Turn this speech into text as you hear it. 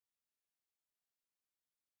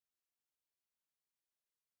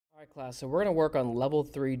Alright class, so we're going to work on level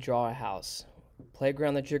 3 draw a house.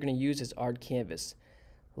 Playground that you're going to use is art canvas.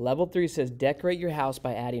 Level 3 says decorate your house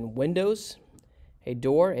by adding windows, a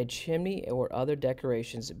door, a chimney, or other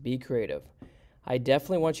decorations. Be creative. I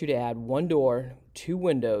definitely want you to add one door, 2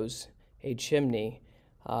 windows, a chimney,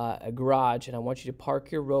 a garage, and I want you to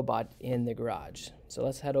park your robot in the garage. So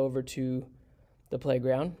let's head over to the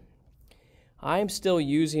playground. I'm still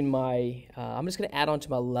using my, I'm just going to add on to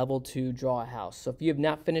my level 2 draw a house. So if you have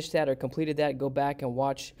not finished that or completed that, go back and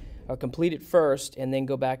watch, or complete it first, and then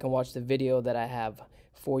go back and watch the video that I have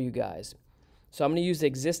for you guys. So I'm going to use the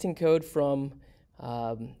existing code from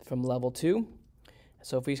level 2.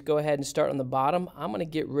 So if we go ahead and start on the bottom, I'm going to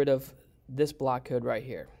get rid of this block code right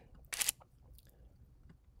here.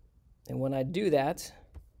 And when I do that,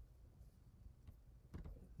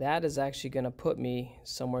 that is actually going to put me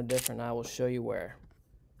somewhere different. I will show you where.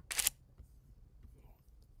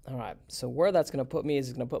 Alright, so where that's going to put me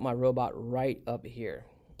is going to put my robot right up here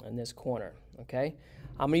in this corner. Okay,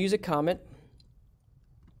 I'm going to use a comment,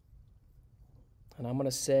 and I'm going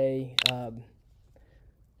to say,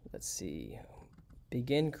 let's see,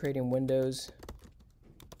 begin creating windows.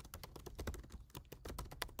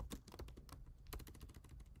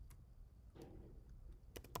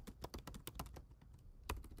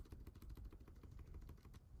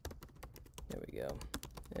 There we go,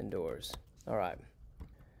 indoors. All right,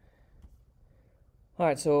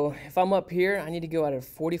 so if I'm up here, I need to go at a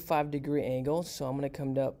 45-degree angle. So I'm going to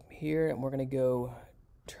come up here, and we're going to go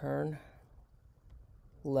turn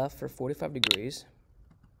left for 45 degrees.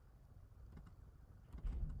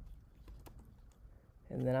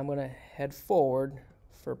 And then I'm going to head forward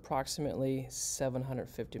for approximately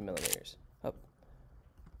 750 millimeters. Up.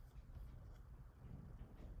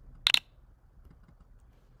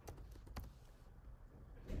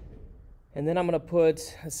 And then I'm going to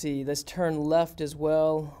put, let's see, let's turn left as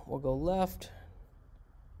well. We'll go left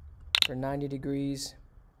for 90 degrees.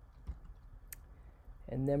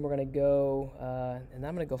 And then we're going to go, and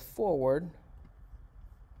I'm going to go forward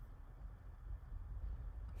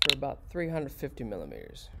for about 350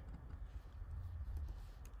 millimeters.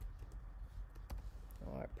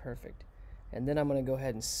 All right, perfect. And then I'm going to go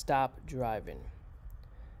ahead and stop driving.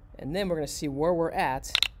 And then we're going to see where we're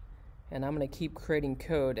at, and I'm going to keep creating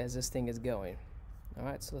code as this thing is going. All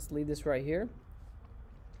right, so let's leave this right here.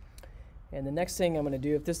 And the next thing I'm going to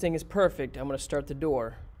do, if this thing is perfect, I'm going to start the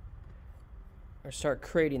door, or start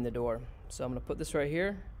creating the door. So I'm going to put this right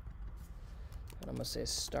here, and I'm going to say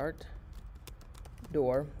start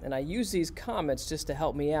door, and I use these comments just to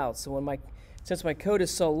help me out. So when since my code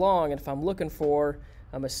is so long, and if I'm looking for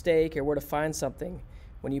a mistake or where to find something,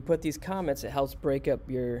 when you put these comments, it helps break up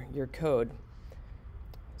your code.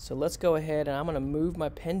 So let's go ahead, and I'm going to move my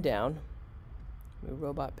pen down, move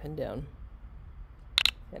robot pen down,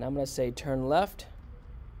 and I'm going to say turn left.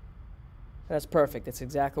 That's perfect. That's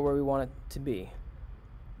exactly where we want it to be.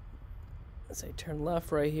 Let's say turn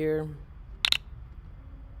left right here.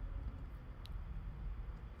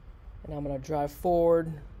 And I'm going to drive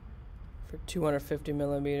forward for 250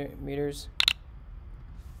 millimeters.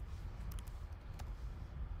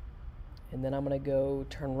 And then I'm going to go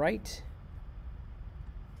turn right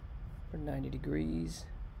for 90 degrees.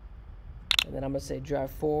 And then I'm going to say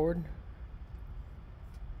drive forward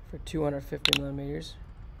for 250 millimeters.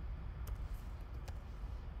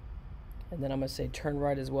 And then I'm going to say turn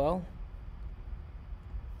right as well.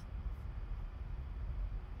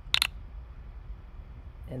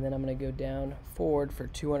 And then I'm going to go down forward for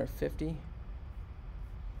 250.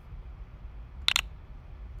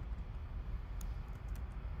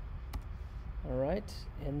 All right,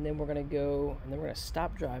 and then we're going to go, and then we're going to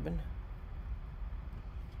stop driving.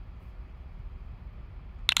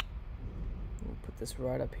 We'll put this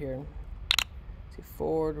right up here. See,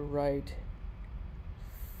 forward, right,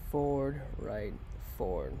 forward, right,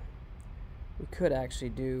 forward. We could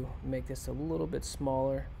actually make this a little bit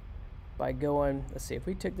smaller by going, let's see, if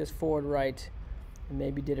we took this forward right and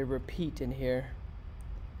maybe did a repeat in here,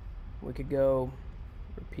 we could go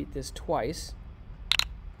repeat this twice.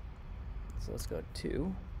 So let's go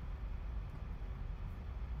 2.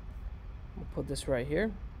 We'll put this right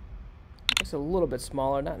here. It's a little bit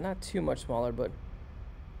smaller, not too much smaller, but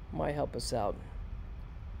might help us out.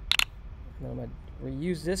 And then I'm going to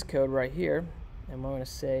reuse this code right here, and I'm going to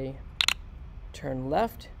say turn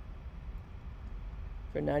left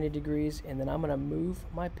for 90 degrees, and then I'm going to move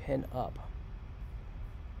my pen up.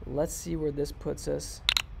 Let's see where this puts us.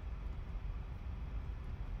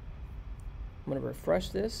 I'm going to refresh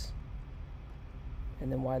this,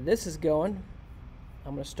 and then while this is going,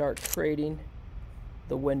 I'm going to start creating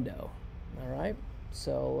the window. All right,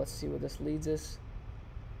 so let's see where this leads us.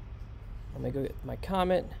 I'm going to go get my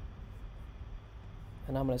comment,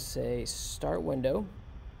 and I'm going to say start window.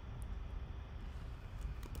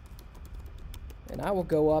 And I will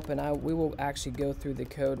go up and we will actually go through the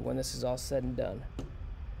code when this is all said and done.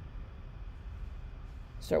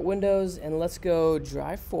 Start windows, and let's go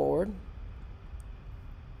drive forward.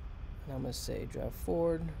 And I'm going to say drive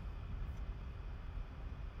forward.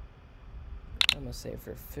 I'm going to say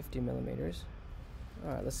for 50 millimeters.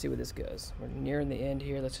 All right, let's see where this goes. We're nearing the end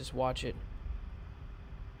here. Let's just watch it.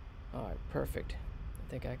 All right, perfect.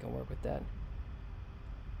 I think I can work with that.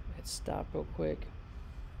 Hit stop real quick.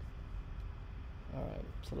 All right,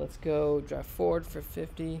 so let's go drive forward for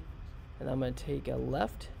 50, and I'm going to take a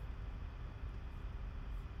left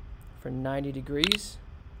for 90 degrees.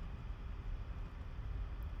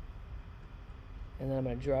 And then I'm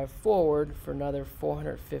going to drive forward for another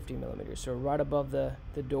 450 millimeters. So right above the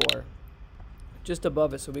door, just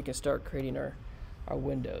above it, so we can start creating our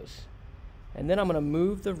windows. And then I'm going to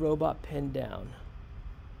move the robot pin down.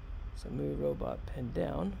 So move robot pin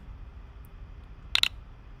down.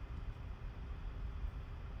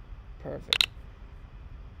 Perfect.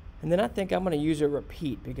 And then I think I'm going to use a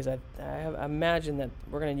repeat, because I imagine that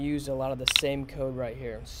we're going to use a lot of the same code right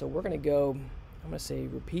here. So we're going to go, I'm going to say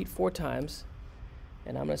repeat 4 times,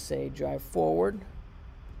 and I'm going to say drive forward,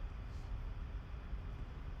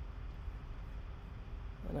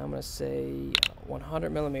 and I'm going to say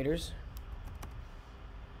 100 millimeters,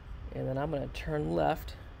 and then I'm going to turn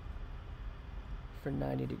left for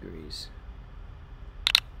 90 degrees.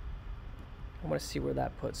 I want to see where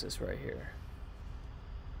that puts us right here.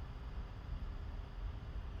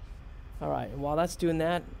 All right, and while that's doing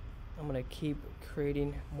that, I'm going to keep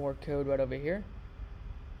creating more code right over here.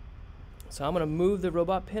 So I'm going to move the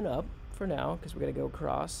robot pin up for now, because we're going to go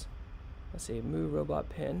across. Let's see, move robot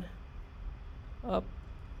pin up.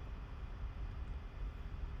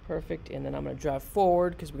 Perfect, and then I'm going to drive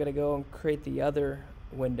forward, because we're going to go and create the other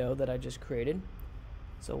window that I just created.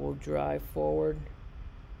 So we'll drive forward.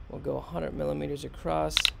 We'll go 100 millimeters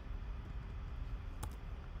across.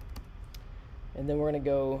 And then we're going to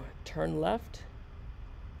go turn left.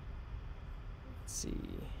 Let's see.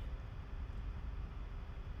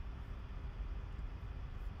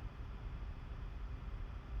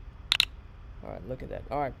 All right, look at that.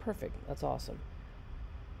 All right, perfect. That's awesome.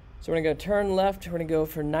 So we're going to go turn left. We're going to go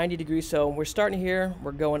for 90 degrees. So we're starting here.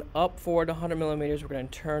 We're going up forward 100 millimeters. We're going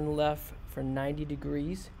to turn left for 90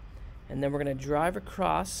 degrees. And then we're going to drive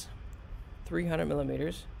across 300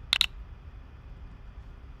 millimeters.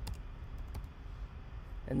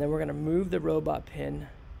 And then we're going to move the robot pin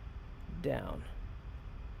down.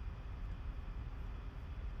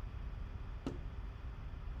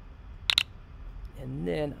 And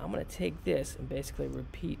then I'm going to take this and basically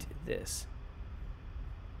repeat this.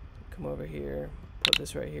 Come over here, put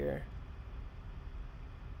this right here.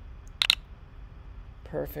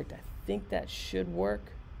 Perfect. I think that should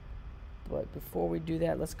work. But before we do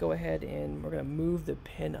that, let's go ahead and we're going to move the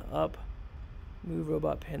pin up. Move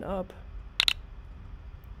robot pin up.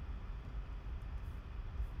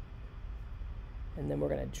 And then we're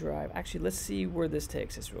going to drive. Actually, let's see where this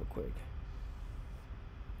takes us real quick,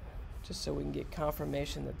 just so we can get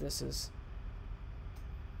confirmation that this is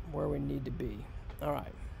where we need to be. All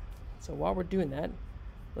right. So while we're doing that,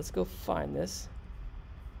 let's go find this.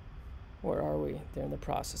 Where are we? They're in the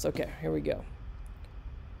process. Okay, here we go.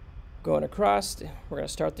 Going across, we're going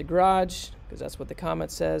to start the garage, because that's what the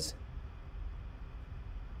comment says.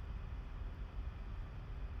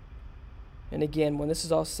 And again, when this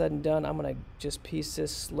is all said and done, I'm going to just piece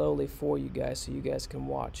this slowly for you guys so you guys can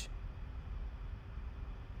watch.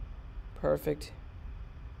 Perfect.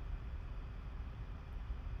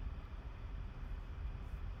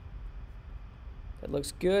 That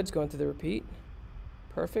looks good. It's going through the repeat.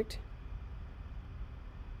 Perfect.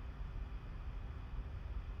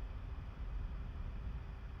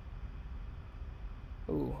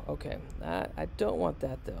 Ooh, okay. I don't want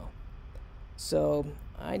that though. So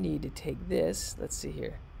I need to take this. Let's see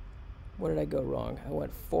here. Where did I go wrong? I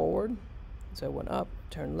went forward. So I went up,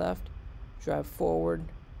 turn left, drive forward.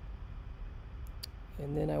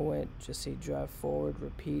 And then I went, just see, drive forward,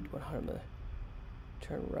 repeat 100,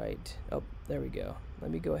 turn right. Oh, there we go.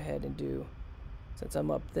 Let me go ahead and do, since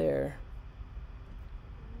I'm up there,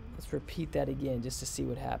 let's repeat that again just to see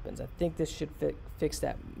what happens. I think this should fix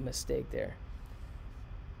that mistake there.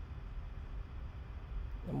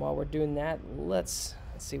 And while we're doing that, let's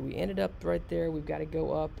see, we ended up right there. We've got to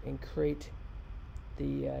go up and create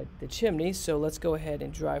the chimney. So let's go ahead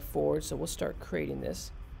and drive forward. So we'll start creating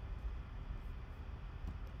this.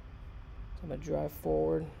 So I'm going to drive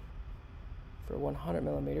forward for 100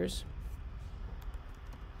 millimeters.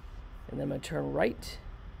 And then I'm going to turn right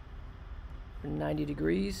for 90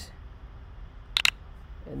 degrees.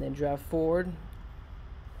 And then drive forward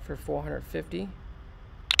for 450.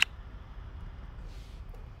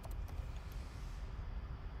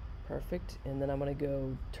 Perfect. And then I'm going to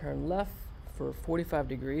go turn left for 45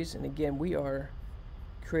 degrees. And again, we are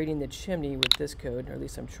creating the chimney with this code, or at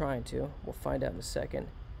least I'm trying to. We'll find out in a second.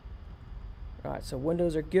 Alright, so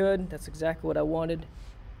windows are good. That's exactly what I wanted.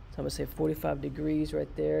 So I'm going to say 45 degrees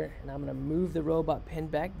right there. And I'm going to move the robot pin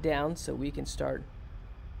back down so we can start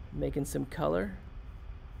making some color.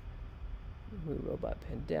 Move robot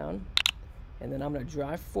pin down. And then I'm going to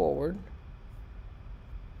drive forward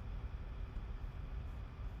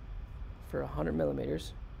for 100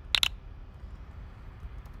 millimeters.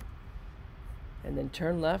 And then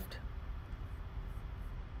turn left.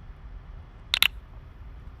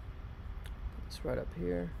 It's right up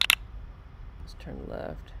here. Let's turn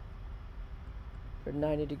left for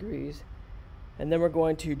 90 degrees. And then we're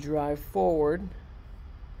going to drive forward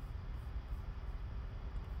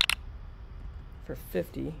for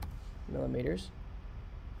 50 millimeters.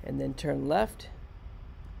 And then turn left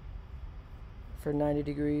for 90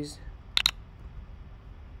 degrees.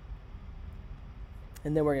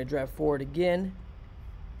 And then we're going to drive forward again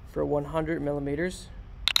for 100 millimeters.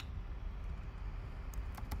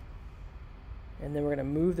 And then we're going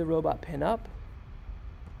to move the robot pin up.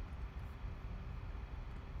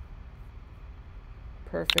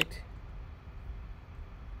 Perfect.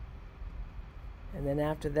 And then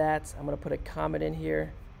after that, I'm going to put a comment in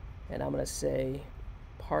here, and I'm going to say,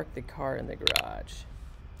 park the car in the garage.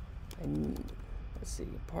 And let's see,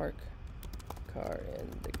 park car in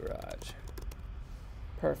the garage.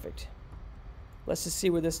 Perfect. Let's just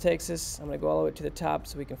see where this takes us. I'm going to go all the way to the top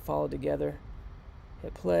so we can follow together.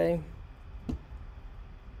 Hit play.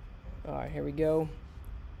 Alright, here we go.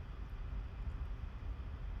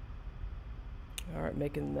 Alright,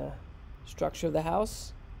 making the structure of the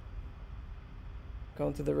house.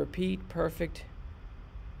 Going through the repeat. Perfect.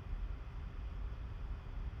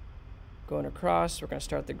 Going across. We're going to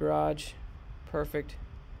start the garage. Perfect.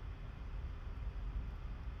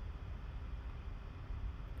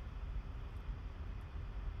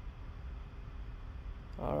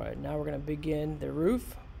 Alright, now we're going to begin the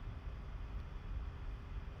roof.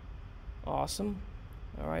 Awesome.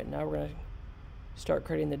 Alright, now we're going to start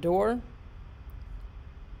creating the door.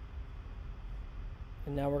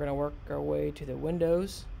 And now we're going to work our way to the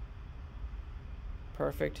windows.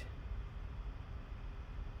 Perfect.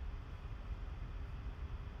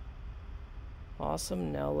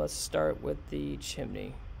 Awesome. Now let's start with the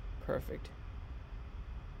chimney. Perfect.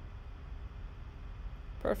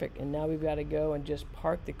 Perfect. And now we've got to go and just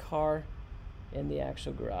park the car in the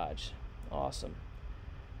actual garage. Awesome.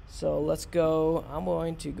 So let's go. I'm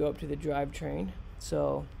going to go up to the drivetrain.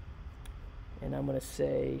 So, and I'm going to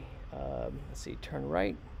say, let's see, turn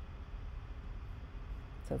right.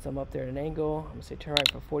 Since I'm up there at an angle, I'm going to say turn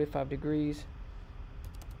right for 45 degrees.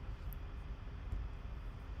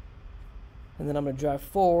 And then I'm going to drive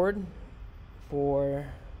forward for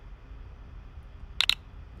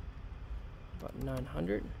about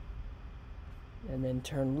 900. And then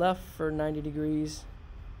turn left for 90 degrees.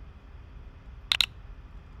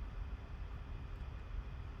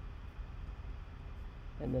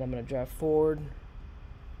 And then I'm going to drive forward.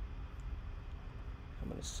 I'm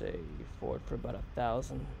going to say forward for about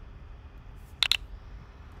 1,000.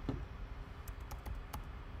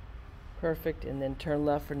 Perfect. And then turn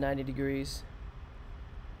left for 90 degrees.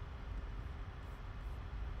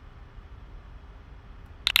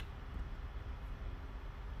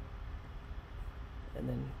 And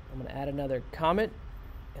then I'm going to add another comment,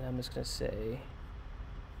 and I'm just going to say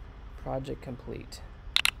project complete.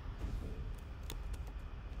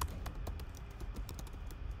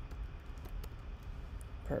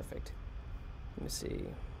 Perfect. Let me see.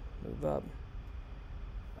 Move up.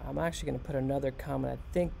 I'm actually going to put another comment.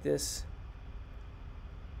 I think this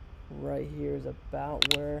right here is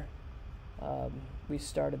about where we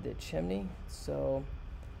started the chimney. So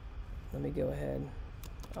let me go ahead.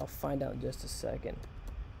 I'll find out in just a second.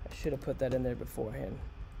 I should have put that in there beforehand.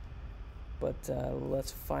 But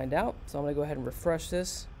let's find out. So I'm going to go ahead and refresh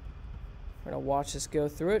this. We're going to watch this go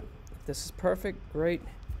through it. If this is perfect, great.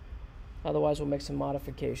 Otherwise, we'll make some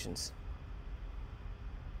modifications.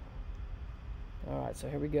 Alright, so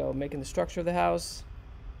here we go. Making the structure of the house.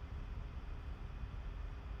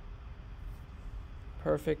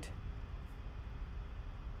 Perfect.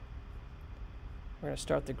 We're going to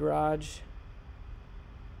start the garage.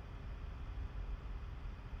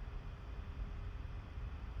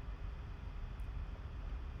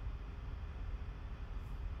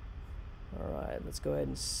 Alright, Alright, let's go ahead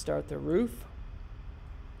and start the roof.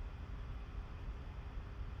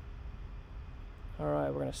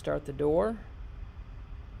 Alright, we're going to start the door.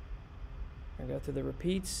 We're going to go through the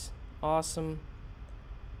repeats. Awesome.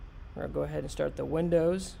 We're going to go ahead and start the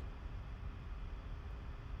windows.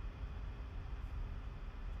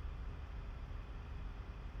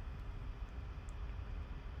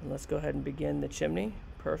 And let's go ahead and begin the chimney.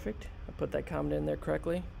 Perfect. I put that comment in there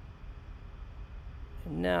correctly.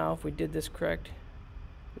 And now, if we did this correct,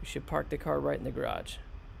 we should park the car right in the garage.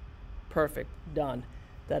 Perfect. Done.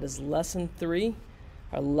 That is lesson 3.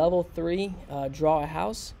 Our level 3, draw a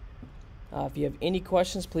house. If you have any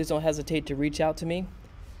questions, please don't hesitate to reach out to me.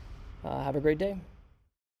 Have a great day.